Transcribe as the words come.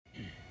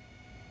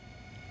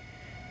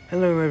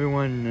Hello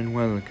everyone, and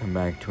welcome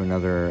back to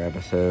another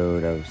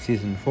episode of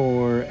Season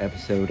 4,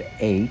 Episode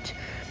 8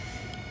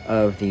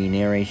 of the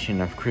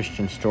Narration of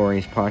Christian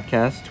Stories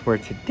podcast, where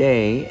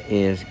today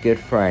is Good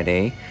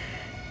Friday,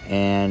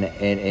 and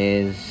it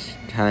is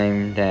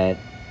time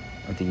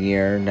of the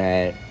year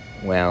that,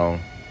 I'm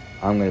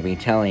going to be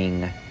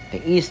telling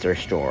the Easter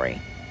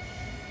story.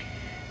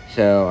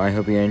 So I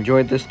hope you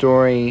enjoyed the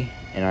story,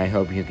 and I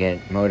hope you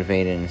get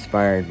motivated and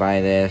inspired by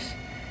this,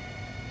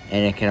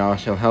 and it can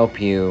also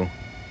help you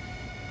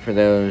for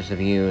those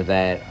of you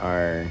that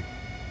are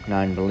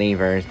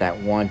non-believers that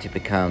want to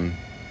become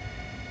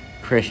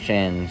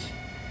Christians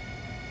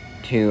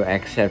to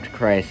accept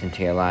Christ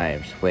into your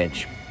lives,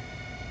 which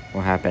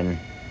will happen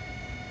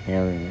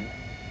here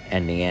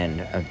at the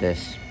end of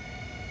this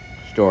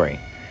story.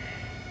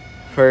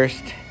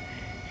 First,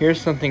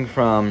 here's something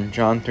from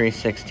John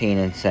 3:16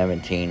 and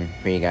 17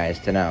 for you guys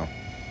to know.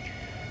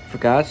 For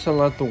God so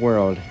loved the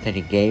world that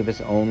he gave his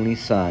only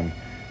Son,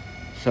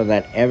 so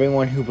that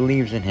everyone who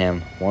believes in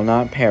him will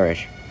not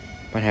perish,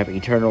 but have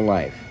eternal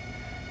life.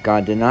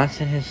 God did not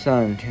send his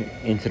Son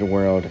into the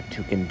world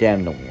to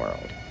condemn the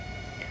world,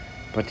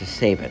 but to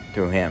save it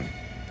through him.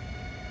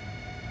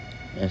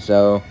 And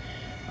so,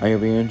 I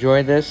hope you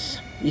enjoyed this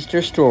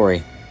Easter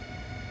story.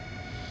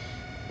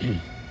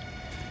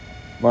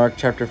 Mark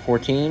chapter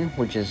 14,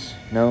 which is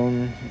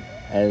known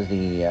as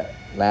the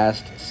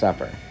Last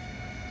Supper.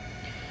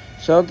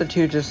 So the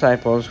two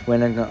disciples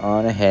went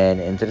on ahead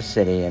into the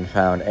city and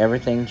found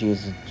everything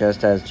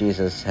just as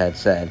Jesus had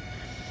said,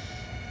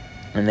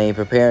 and they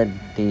prepared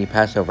the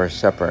Passover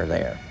supper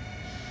there.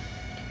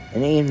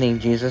 In the evening,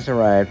 Jesus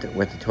arrived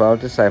with the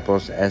 12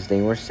 disciples. As they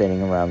were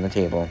sitting around the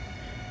table,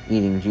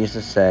 eating,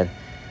 Jesus said,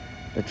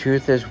 "The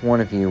truth is,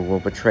 one of you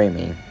will betray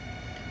me,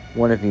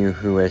 one of you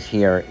who is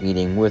here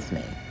eating with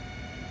me."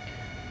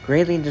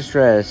 Greatly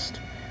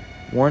distressed,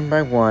 one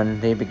by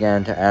one, they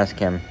began to ask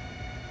him,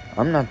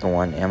 "I'm not the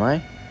one, am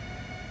I?"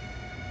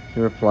 He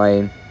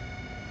replied,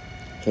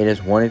 "It is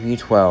one of you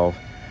 12,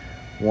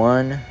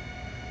 one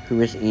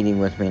who is eating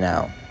with me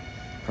now.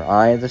 For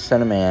I, the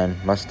Son of Man,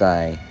 must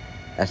die,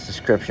 as the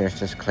Scriptures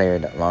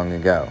declared long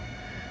ago.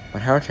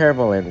 But how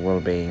terrible it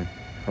will be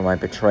for my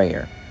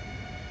betrayer.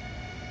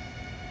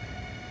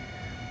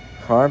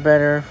 Far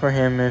better for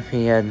him if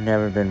he had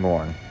never been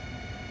born."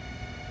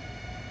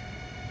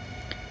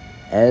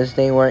 As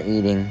they were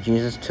eating,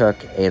 Jesus took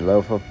a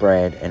loaf of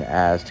bread and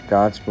asked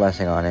God's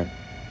blessing on it.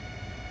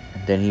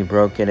 Then he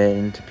broke it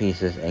into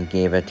pieces and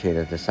gave it to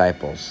the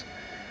disciples,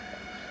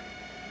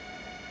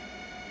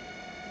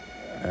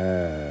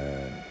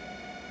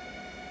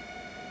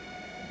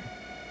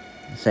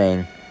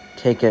 saying,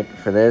 "Take it,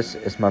 for this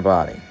is my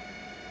body."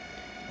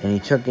 And he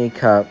took a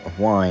cup of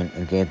wine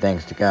and gave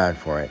thanks to God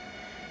for it.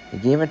 He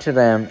gave it to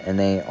them, and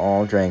they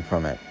all drank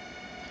from it.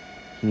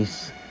 He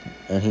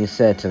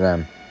said to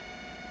them,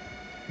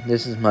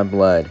 "This is my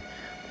blood,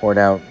 poured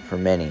out for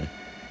many,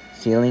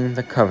 sealing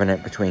the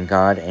covenant between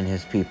God and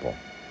his people.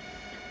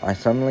 I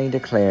solemnly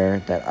declare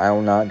that I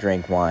will not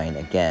drink wine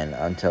again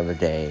until that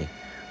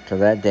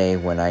day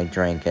when I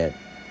drink it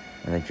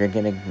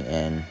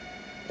again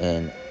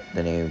in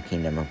the new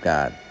kingdom of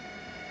God."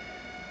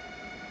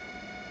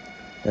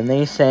 Then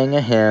they sang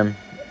a hymn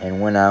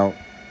and went out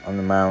on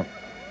the Mount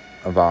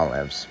of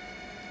Olives,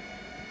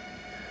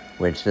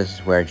 which this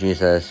is where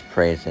Jesus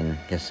prays in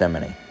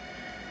Gethsemane.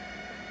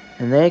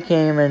 And they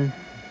came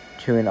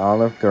into an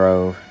olive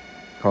grove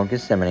called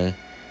Gethsemane,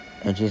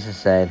 and Jesus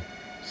said,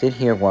 "Sit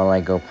here while I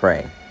go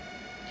pray."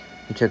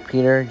 He took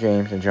Peter,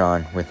 James, and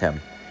John with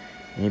him,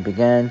 and he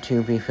began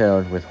to be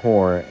filled with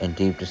horror and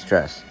deep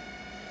distress.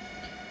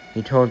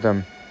 He told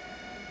them,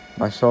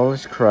 "My soul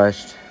is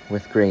crushed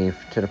with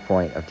grief to the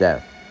point of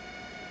death.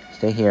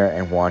 Stay here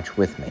and watch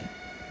with me."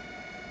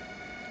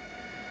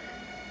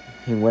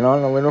 He went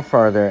on a little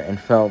farther and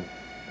fell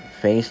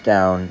face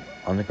down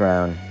on the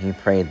ground. He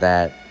prayed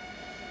that,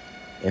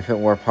 if it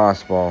were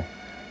possible,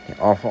 the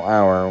awful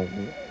hour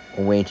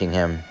awaiting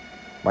him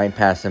might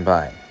pass him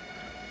by.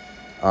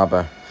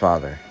 "Abba,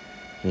 Father,"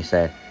 he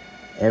said,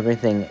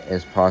 "everything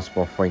is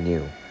possible for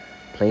you.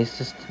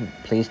 Please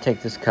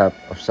take this cup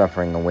of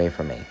suffering away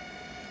from me.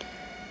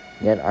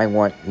 Yet I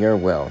want your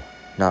will,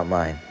 not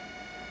mine."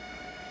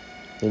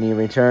 Then he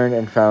returned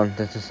and found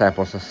the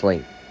disciples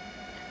asleep.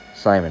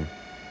 "Simon,"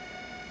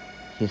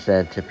 he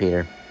said to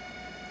Peter,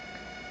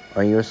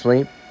 "are you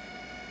asleep?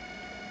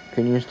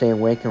 Couldn't you stay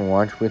awake and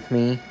watch with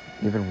me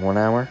even 1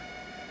 hour?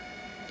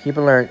 Keep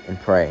alert and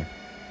pray,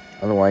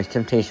 otherwise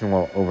temptation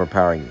will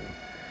overpower you.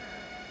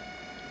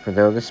 For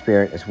though the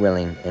spirit is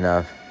willing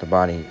enough, the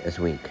body is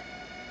weak."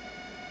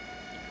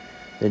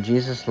 Then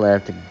Jesus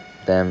left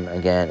them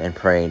again and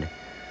prayed,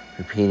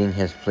 repeating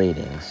his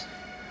pleadings.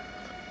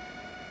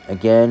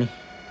 Again,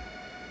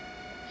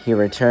 he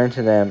returned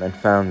to them and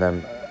found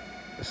them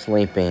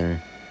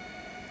sleeping,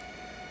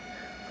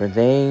 for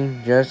they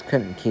just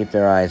couldn't keep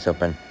their eyes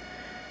open,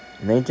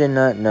 and they did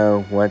not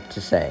know what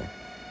to say.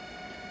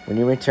 When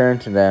he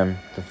returned to them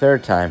the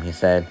third time, he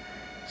said,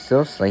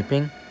 "Still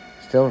sleeping?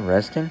 Still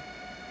resting?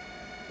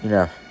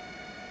 Enough.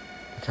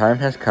 The time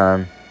has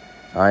come.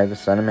 I, the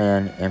Son of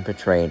Man, am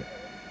betrayed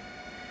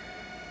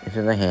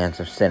into the hands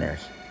of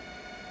sinners.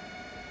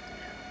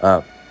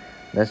 Up,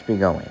 let's be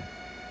going.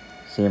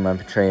 See, my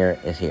betrayer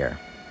is here.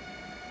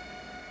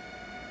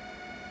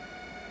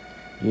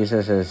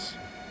 Jesus is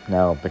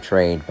now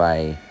betrayed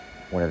by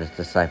one of his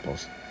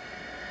disciples.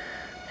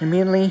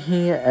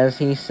 Immediately as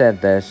he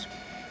said this,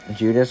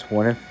 Judas,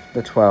 one of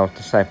the 12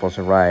 disciples,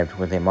 arrived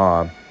with a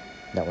mob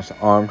that was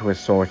armed with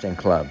swords and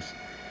clubs.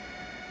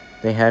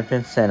 They had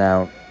been sent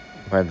out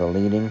by the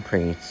leading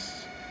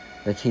priests,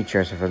 the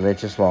teachers of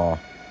religious law,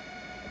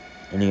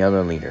 and the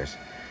other leaders.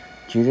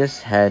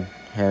 Judas had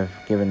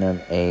given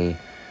them a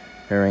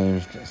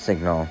prearranged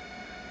signal.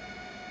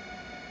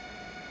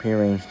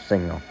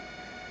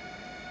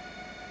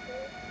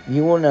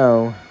 You will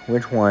know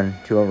which one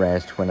to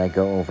arrest when I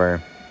go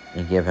over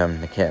and give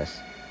him the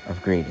kiss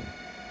of greeting.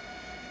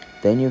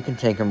 Then you can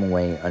take him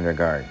away under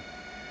guard.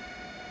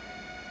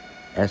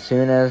 As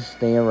soon as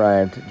they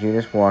arrived,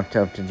 Judas walked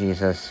up to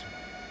Jesus.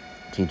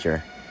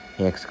 Teacher,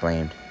 he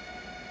exclaimed,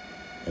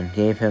 and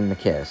gave him the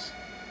kiss.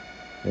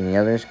 Then the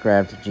others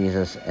grabbed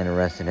Jesus and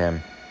arrested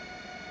him.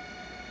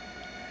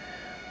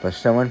 But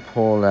someone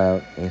pulled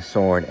out a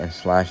sword and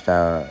slashed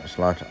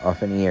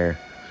off an ear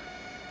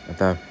of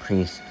the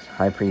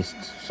high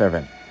priest's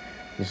servant.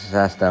 Jesus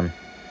asked them,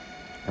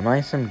 Am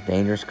I some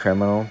dangerous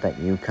criminal that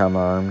you come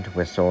armed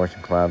with swords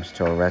and clubs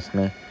to arrest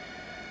me?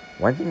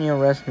 Why didn't you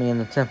arrest me in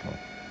the temple?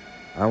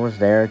 I was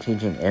there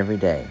teaching every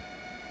day.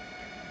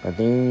 But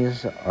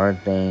these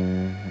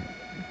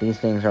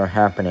things are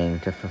happening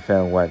to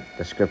fulfill what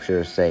the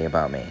scriptures say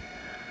about me.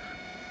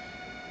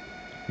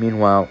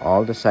 Meanwhile,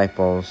 all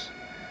disciples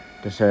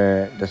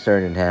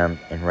deserted him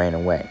and ran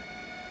away.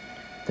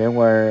 There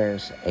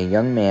was a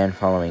young man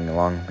following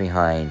along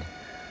behind,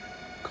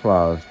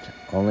 clothed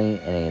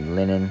only in a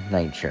linen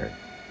nightshirt.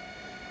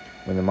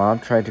 When the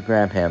mob tried to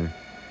grab him,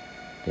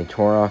 they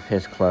tore off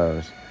his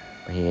clothes,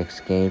 but he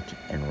escaped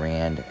and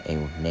ran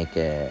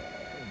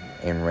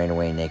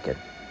away naked.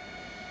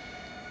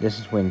 This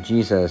is when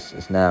Jesus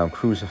is now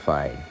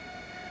crucified.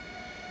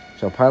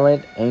 So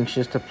Pilate,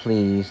 anxious to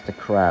please the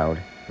crowd,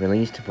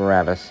 released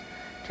Barabbas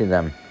to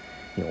them.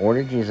 He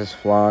ordered Jesus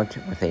flogged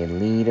with a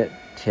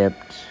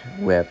lead-tipped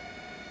whip,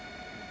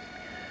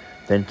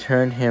 then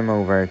turned him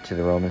over to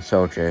the Roman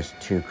soldiers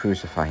to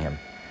crucify him.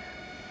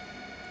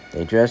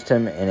 They dressed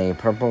him in a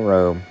purple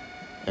robe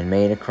and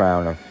made a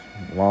crown of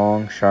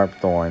long, sharp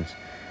thorns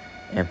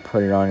and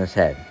put it on his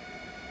head.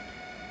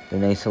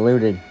 Then they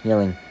saluted,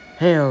 yelling,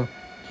 Hail,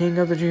 King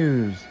of the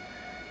Jews!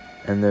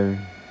 And they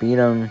beat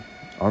him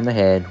on the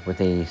head with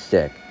a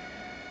stick,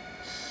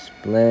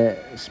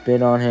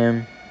 spit on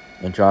him,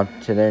 and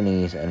dropped to their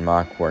knees in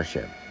mock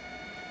worship.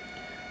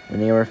 When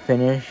they were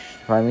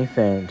finally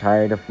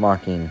tired of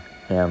mocking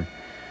him,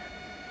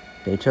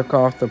 they took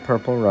off the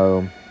purple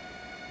robe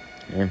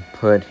and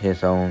put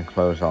his own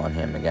clothes on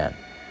him again.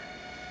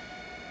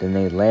 Then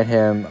they led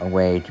him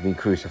away to be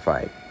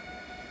crucified.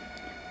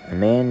 A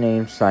man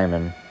named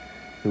Simon,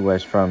 who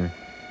was from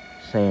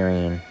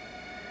Cyrene,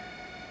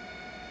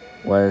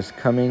 was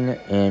coming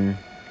in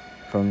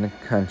from the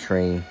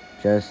country.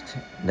 Just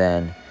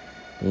then,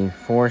 they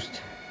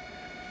forced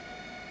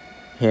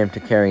him to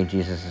carry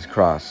Jesus'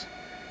 cross,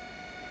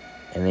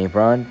 and they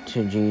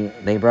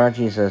brought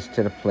Jesus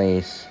to the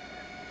place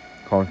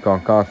called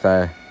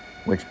Golgotha,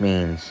 which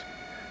means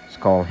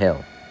Skull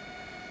Hill.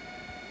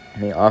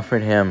 They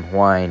offered him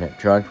wine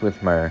drugged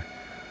with myrrh,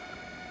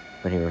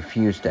 but he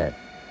refused it.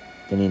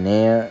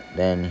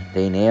 Then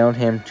they nailed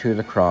him to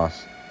the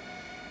cross.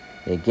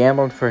 They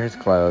gambled for his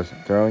clothes,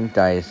 throwing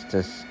dice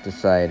to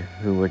decide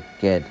who would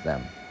get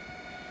them.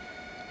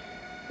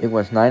 It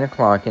was 9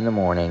 o'clock in the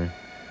morning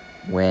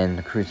when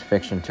the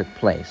crucifixion took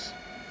place.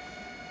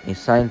 A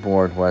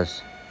signboard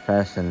was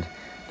fastened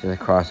to the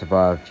cross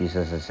above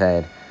Jesus'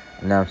 head,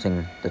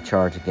 announcing the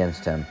charge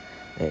against him.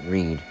 It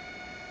read,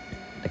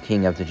 The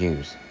King of the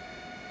Jews.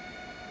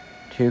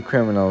 2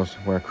 criminals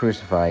were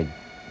crucified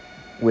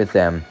with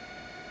them,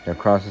 their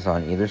crosses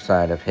on either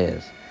side of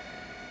his,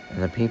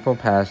 and the people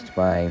passed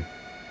by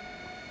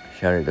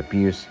shouted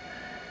abuse,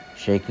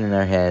 shaking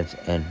their heads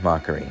in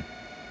mockery.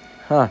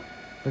 Ha!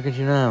 Look at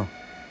you now,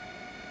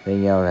 they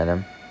yelled at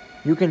him.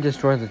 You can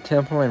destroy the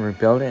temple and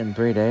rebuild it in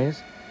 3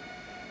 days?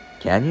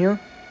 Can you?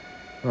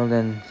 Well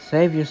then,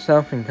 save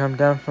yourself and come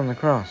down from the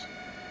cross.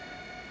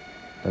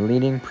 The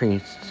leading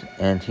priests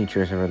and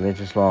teachers of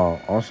religious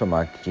law also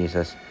mocked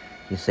Jesus.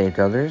 He saved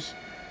others,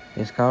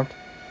 they scoffed,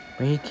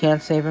 but he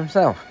can't save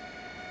himself.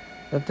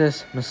 Let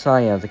this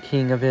Messiah, the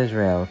King of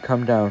Israel,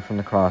 come down from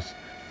the cross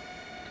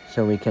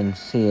so we can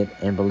see it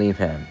and believe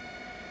him.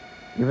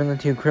 Even the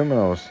 2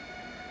 criminals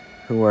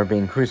who were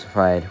being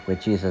crucified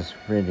with Jesus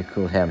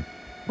ridiculed him.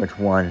 Which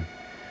one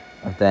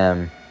of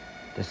them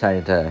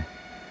decided to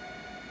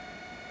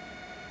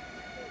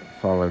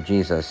follow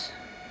Jesus,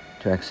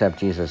 to accept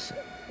Jesus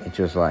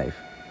into his life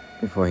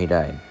before he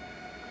died?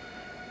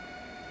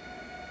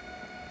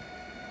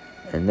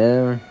 And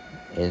then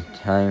it's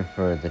time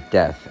for the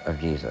death of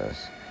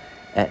Jesus.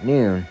 At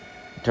noon,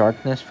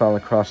 darkness fell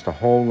across the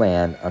whole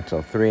land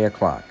until 3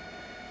 o'clock.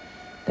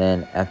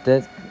 Then at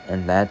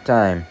that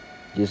time,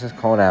 Jesus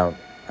called out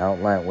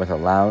loud with a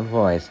loud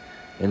voice,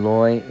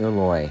 Eloi,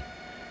 Eloi,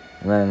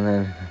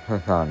 lama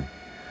sabachthani,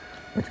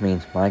 which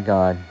means, my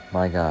God,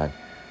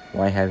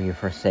 why have you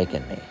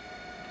forsaken me?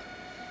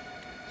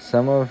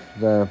 Some of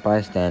the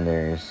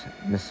bystanders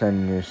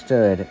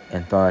misunderstood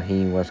and thought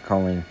he was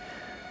calling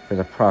for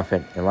the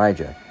prophet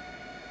Elijah.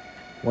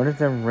 One of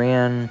them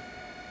ran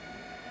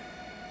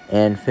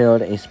and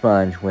filled a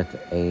sponge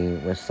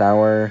with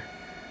sour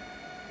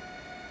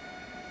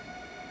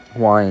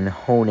wine,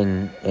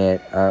 holding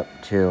it up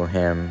to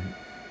him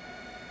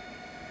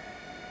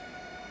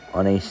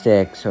on a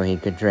stick so he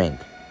could drink.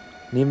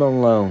 Leave him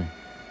alone.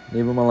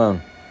 Leave him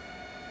alone.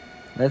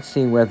 Let's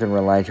see whether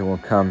Elijah will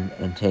come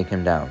and take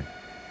him down,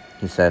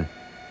 he said.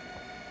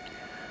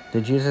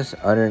 Then Jesus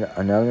uttered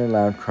another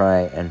loud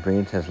cry and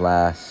breathed his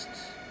last.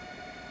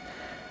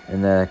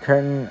 And the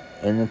curtain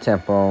in the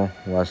temple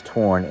was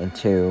torn in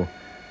two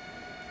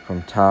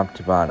from top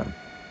to bottom.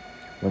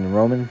 When the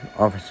Roman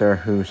officer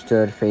who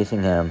stood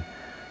facing him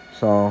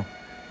saw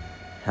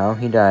how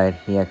he died,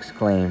 he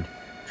exclaimed,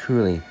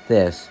 "Truly,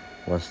 this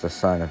was the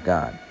Son of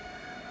God."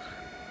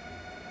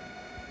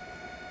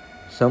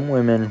 Some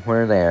women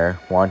were there,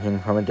 watching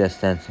from a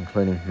distance,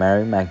 including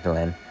Mary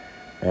Magdalene,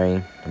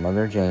 Mary, the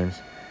mother of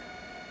James,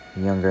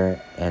 the younger,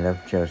 and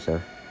of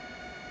Joseph,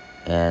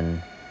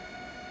 and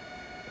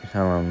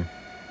Salome.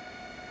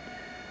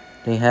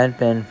 They had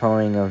been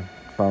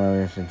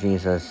followers of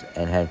Jesus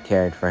and had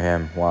cared for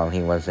him while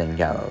he was in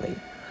Galilee.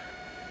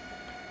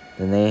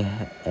 Then they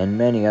and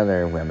many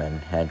other women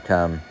had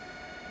come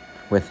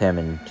with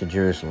him to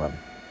Jerusalem.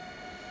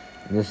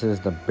 This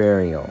is the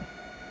burial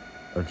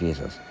of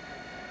Jesus.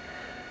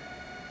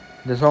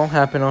 This all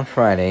happened on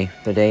Friday,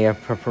 the day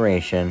of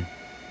preparation,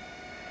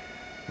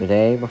 the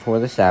day before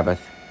the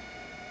Sabbath.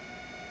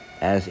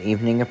 As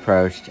evening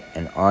approached,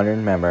 an honored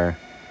member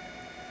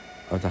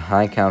of the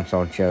High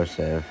Council,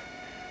 Joseph,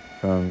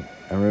 from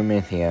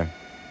Arimathea,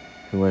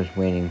 who was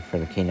waiting for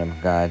the kingdom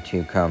of God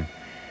to come,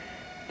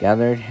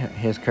 gathered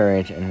his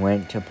courage and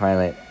went to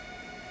Pilate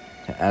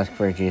to ask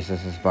for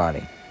Jesus'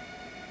 body.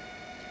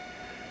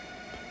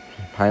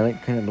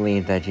 Pilate couldn't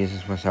believe that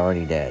Jesus was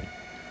already dead,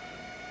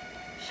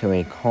 so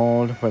he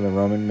called for the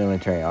Roman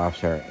military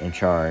officer in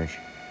charge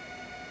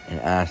and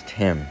asked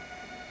him.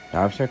 The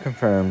officer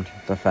confirmed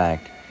the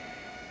fact,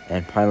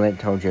 and Pilate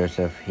told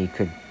Joseph he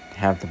could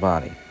have the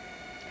body.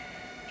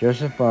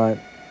 Joseph bought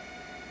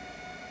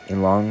a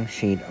long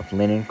sheet of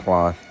linen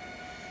cloth,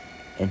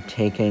 and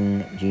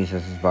taking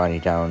Jesus' body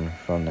down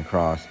from the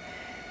cross,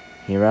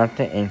 he wrapped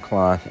it in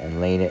cloth and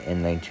laid it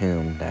in a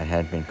tomb that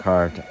had been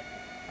carved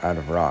out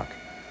of rock.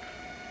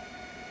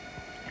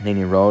 Then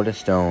he rolled a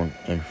stone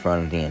in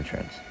front of the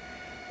entrance.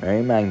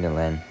 Mary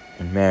Magdalene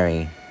and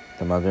Mary,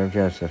 the mother of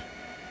Joseph,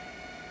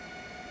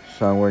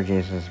 saw where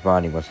Jesus'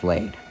 body was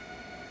laid.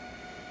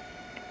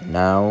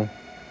 Now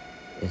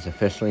is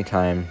officially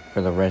time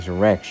for the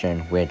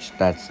resurrection, which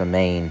that's the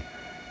main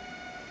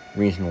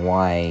reason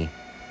why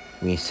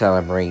we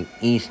celebrate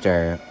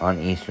Easter on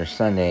Easter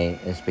Sunday,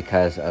 is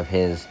because of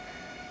his,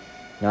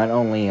 not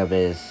only of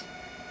his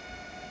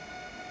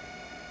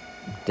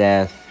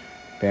death,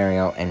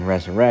 burial, and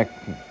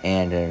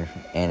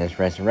his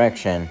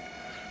resurrection.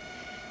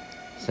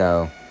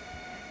 So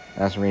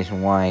that's the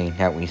reason why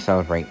that we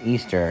celebrate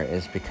Easter,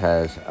 is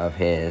because of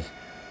his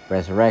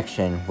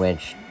resurrection,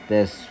 which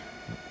this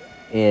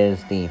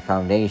is the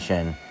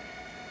foundation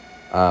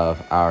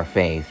of our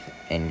faith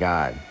in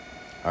God,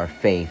 our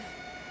faith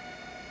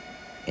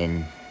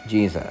in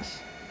Jesus,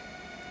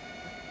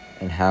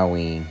 and how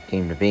we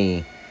came to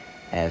be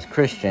as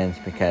Christians,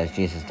 because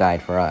Jesus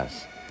died for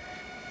us.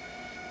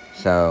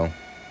 So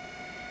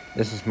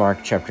this is Mark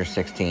chapter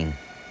 16.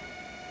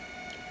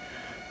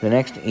 The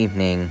next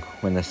evening,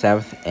 when the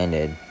Sabbath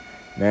ended,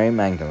 Mary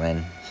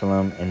Magdalene,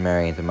 Salome, and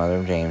Mary, the mother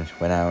of James,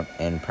 went out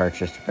and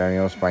purchased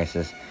burial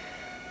spices to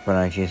put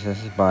on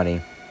Jesus' body.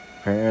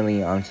 Very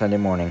early on Sunday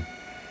morning,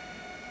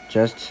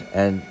 just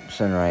at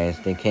sunrise,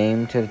 they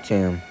came to the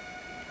tomb.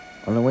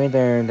 On the way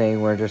there, they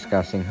were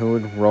discussing who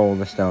would roll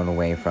the stone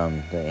away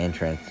from the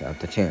entrance of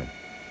the tomb.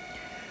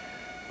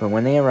 But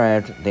when they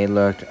arrived, they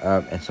looked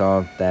up and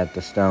saw that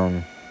the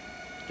stone,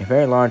 a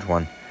very large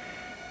one,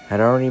 had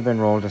already been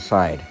rolled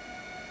aside.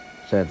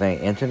 So they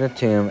entered the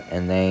tomb,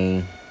 and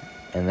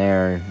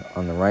there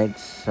on the right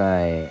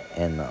side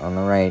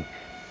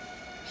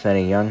sat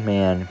a young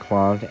man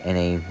clothed in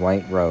a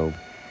white robe.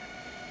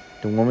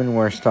 The women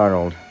were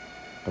startled,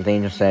 but the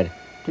angel said,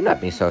 "Do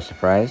not be so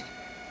surprised.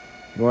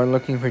 You are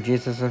looking for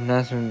Jesus of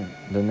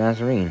the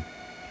Nazarene,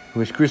 who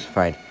was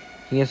crucified.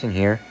 He isn't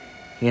here.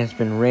 He has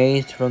been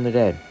raised from the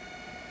dead.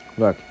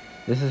 Look,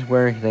 this is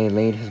where they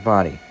laid his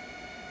body.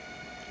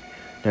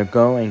 Now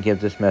go and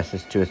give this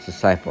message to his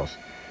disciples,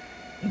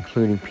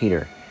 including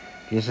Peter.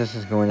 Jesus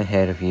is going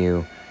ahead of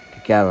you to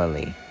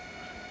Galilee.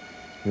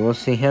 You will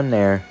see him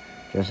there,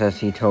 just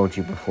as he told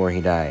you before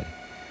he died."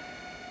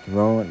 The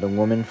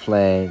woman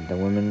fled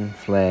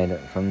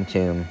from the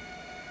tomb.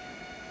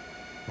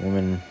 The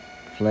woman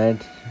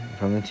fled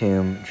from the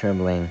tomb,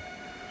 trembling,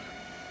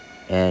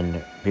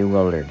 and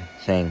bewildered,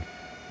 saying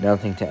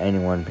nothing to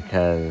anyone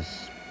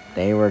because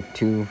they were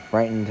too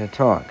frightened to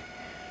talk.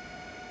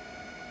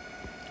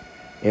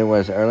 It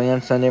was early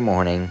on Sunday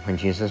morning when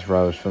Jesus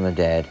rose from the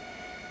dead,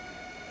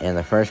 and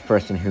the first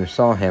person who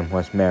saw him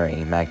was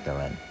Mary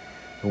Magdalene,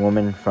 the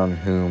woman from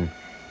whom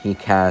he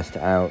cast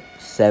out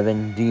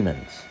 7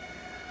 demons.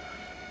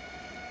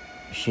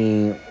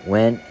 She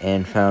went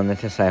and found the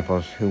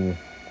disciples who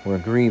were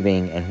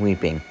grieving and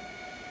weeping.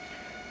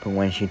 But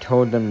when she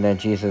told them that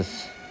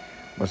Jesus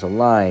was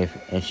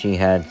alive and she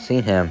had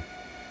seen him,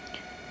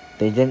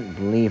 they didn't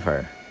believe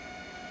her.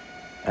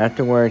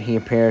 Afterward, he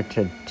appeared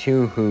to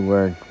two who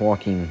were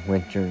walking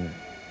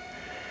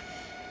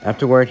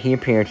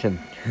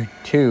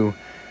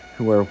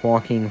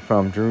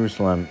from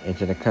Jerusalem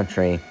into the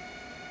country,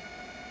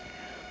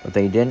 but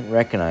they didn't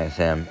recognize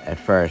him at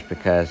first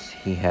because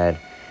he had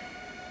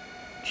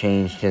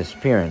changed his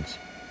appearance.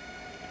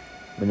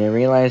 When they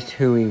realized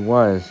who he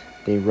was,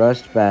 they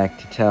rushed back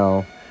to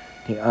tell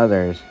the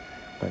others,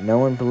 but no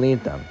one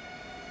believed them.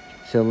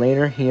 So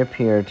later he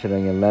appeared to the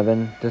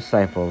 11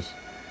 disciples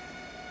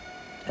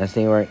as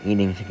they were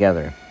eating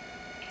together.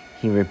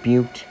 He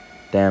rebuked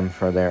them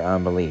for their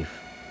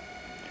unbelief,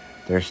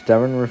 their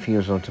stubborn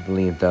refusal to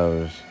believe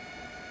those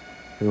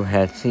who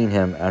had seen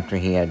him after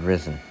he had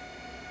risen.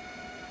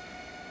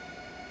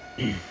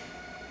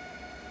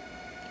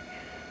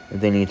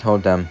 Then he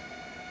told them,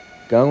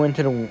 "Go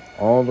into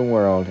all the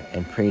world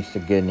and preach the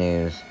good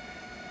news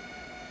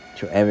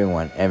to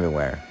everyone,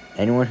 everywhere.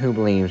 Anyone who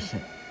believes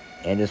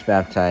and is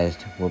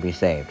baptized will be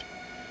saved,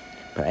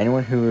 but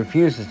anyone who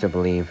refuses to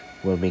believe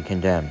will be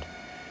condemned.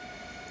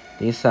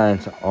 These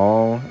signs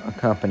all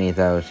accompany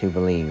those who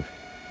believe.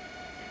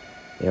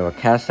 They will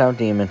cast out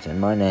demons in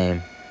my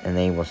name, and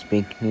they will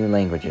speak new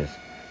languages.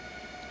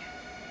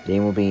 They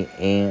will be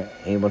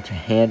able to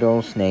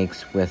handle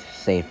snakes with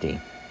safety.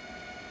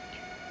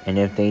 And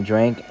if they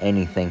drank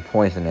anything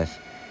poisonous,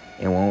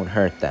 it won't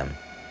hurt them.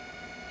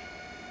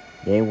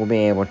 They will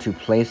be able to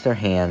place their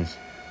hands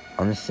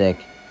on the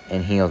sick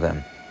and heal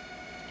them."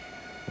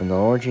 When the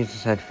Lord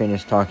Jesus had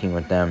finished talking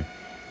with them,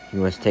 he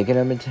was taken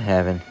up into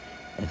heaven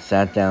and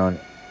sat down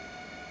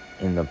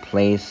in the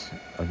place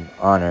of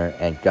honor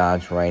at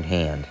God's right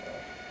hand.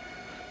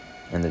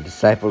 And the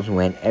disciples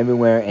went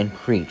everywhere and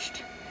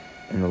preached,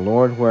 and the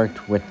Lord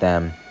worked with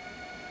them,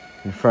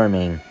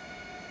 confirming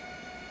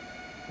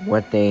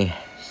what they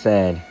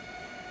said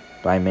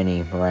by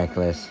many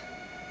miraculous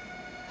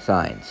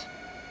signs.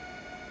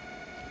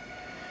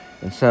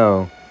 And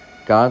so,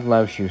 God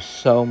loves you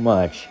so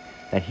much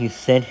that he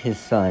sent his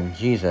Son,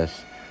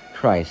 Jesus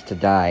Christ, to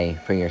die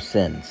for your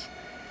sins.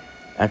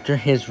 After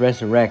his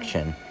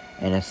resurrection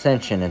and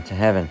ascension into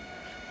heaven,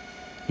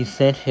 he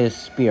sent his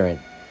Spirit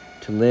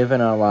to live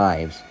in our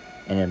lives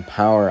and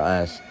empower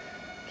us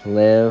to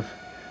live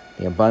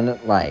the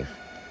abundant life,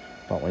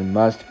 but we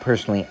must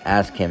personally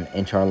ask him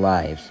into our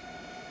lives,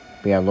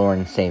 be our Lord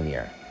and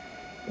Savior.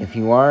 If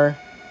you are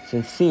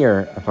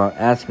sincere about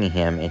asking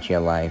him into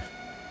your life,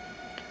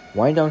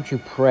 why don't you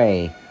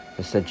pray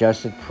the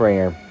suggested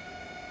prayer,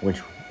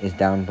 which is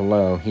down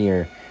below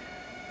here,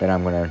 that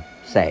I'm going to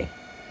say?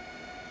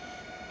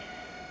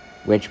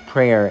 Which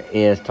prayer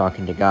is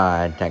talking to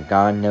God, that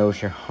God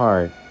knows your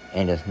heart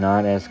and is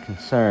not as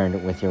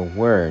concerned with your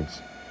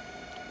words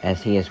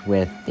as he is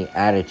with the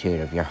attitude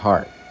of your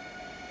heart.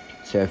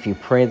 So if you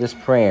pray this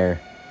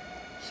prayer,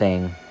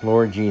 saying,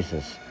 "Lord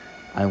Jesus,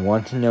 I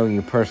want to know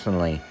you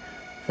personally.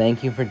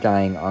 Thank you for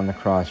dying on the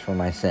cross for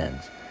my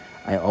sins.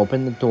 I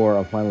open the door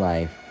of my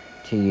life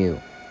to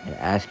you and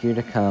ask you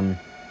to come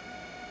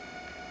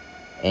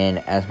in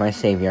as my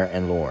Savior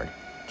and Lord.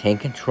 Take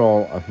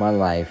control of my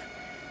life.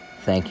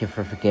 Thank you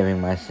for forgiving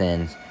my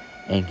sins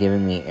and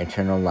giving me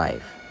eternal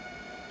life.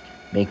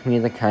 Make me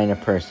the kind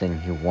of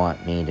person you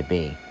want me to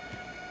be.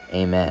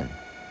 Amen."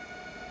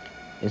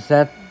 Is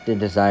that the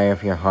desire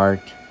of your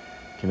heart,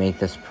 to make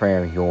this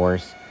prayer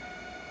yours?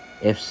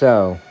 If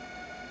so,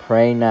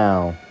 pray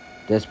now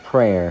this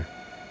prayer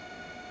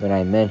that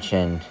I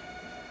mentioned,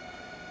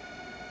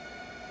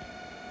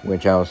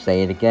 which I'll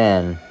say it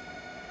again.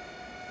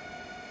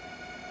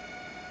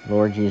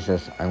 Lord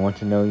Jesus, I want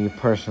to know you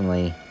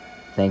personally.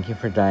 Thank you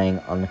for dying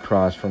on the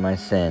cross for my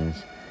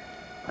sins.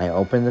 I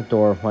open the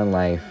door of my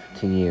life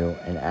to you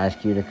and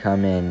ask you to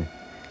come in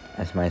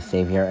as my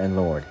Savior and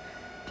Lord.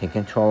 Take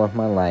control of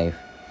my life.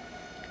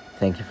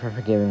 Thank you for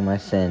forgiving my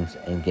sins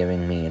and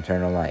giving me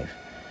eternal life.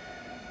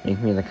 Make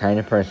me the kind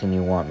of person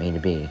you want me to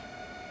be.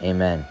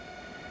 Amen.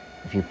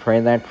 If you pray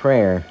that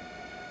prayer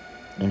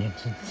and you're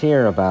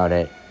sincere about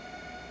it,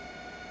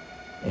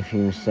 if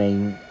you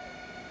say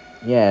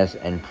yes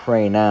and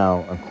pray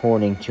now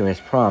according to his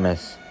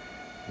promise,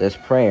 this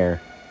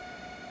prayer,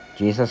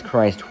 Jesus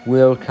Christ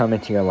will come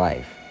into your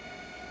life.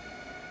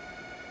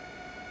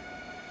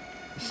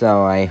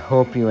 So I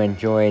hope you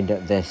enjoyed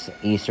this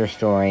Easter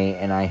story,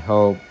 and I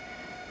hope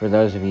for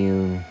those of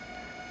you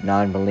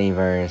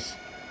non-believers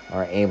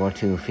are able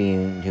to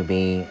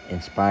be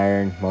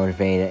inspired,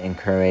 motivated,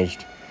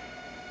 encouraged,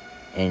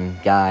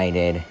 and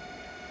guided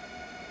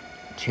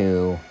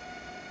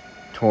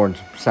towards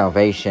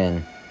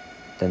salvation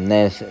then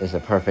this is a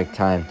perfect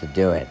time to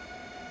do it.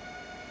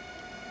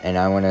 And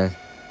I want to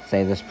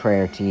say this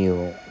prayer to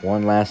you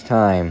one last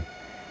time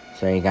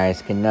so you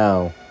guys can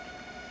know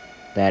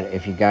that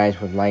if you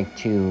guys would like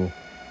to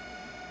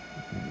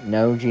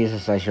know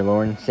Jesus as your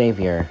Lord and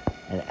Savior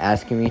and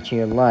ask Him into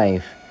your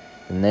life,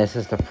 then this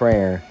is the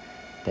prayer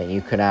that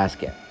you could ask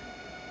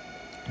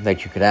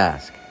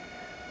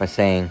by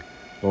saying,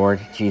 Lord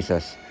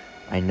Jesus,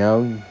 I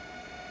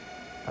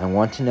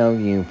want to know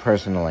you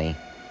personally.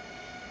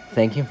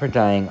 Thank you for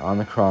dying on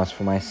the cross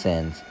for my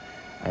sins.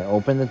 I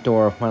open the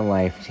door of my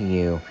life to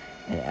you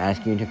and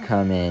ask you to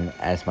come in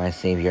as my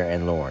Savior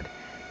and Lord.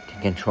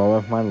 Take control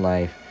of my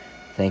life.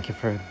 Thank you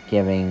for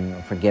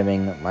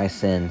forgiving my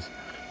sins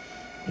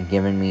and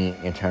giving me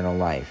eternal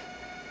life.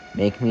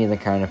 Make me the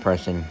kind of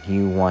person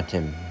you want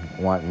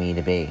me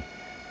to be.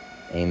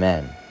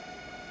 Amen.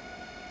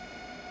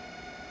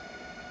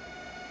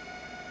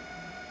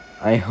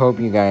 I hope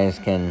you guys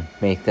can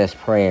make this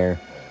prayer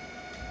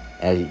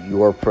as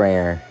your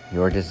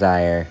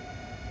desire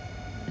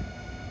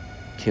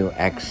to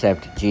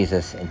accept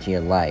Jesus into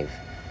your life,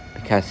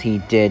 because He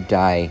did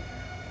die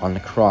on the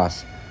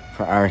cross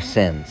for our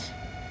sins,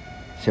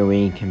 so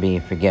we can be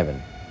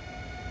forgiven.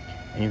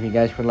 And if you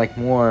guys would like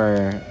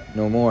know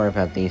more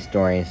about these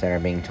stories that are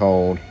being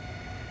told,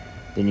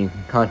 then you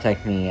can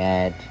contact me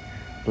at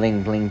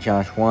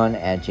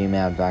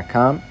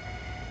blingblingjoshuan@gmail.com.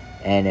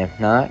 And if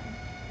not,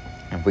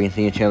 if we can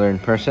see each other in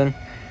person,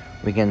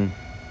 we can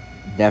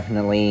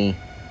definitely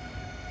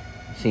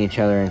see each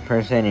other in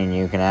person, and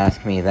you can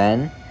ask me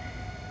then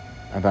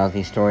about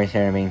these stories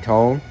that are being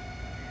told.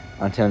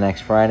 Until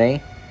next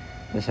Friday,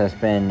 this has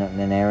been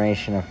the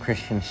Narration of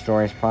Christian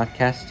Stories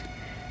podcast.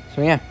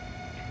 So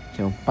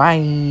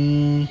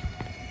bye!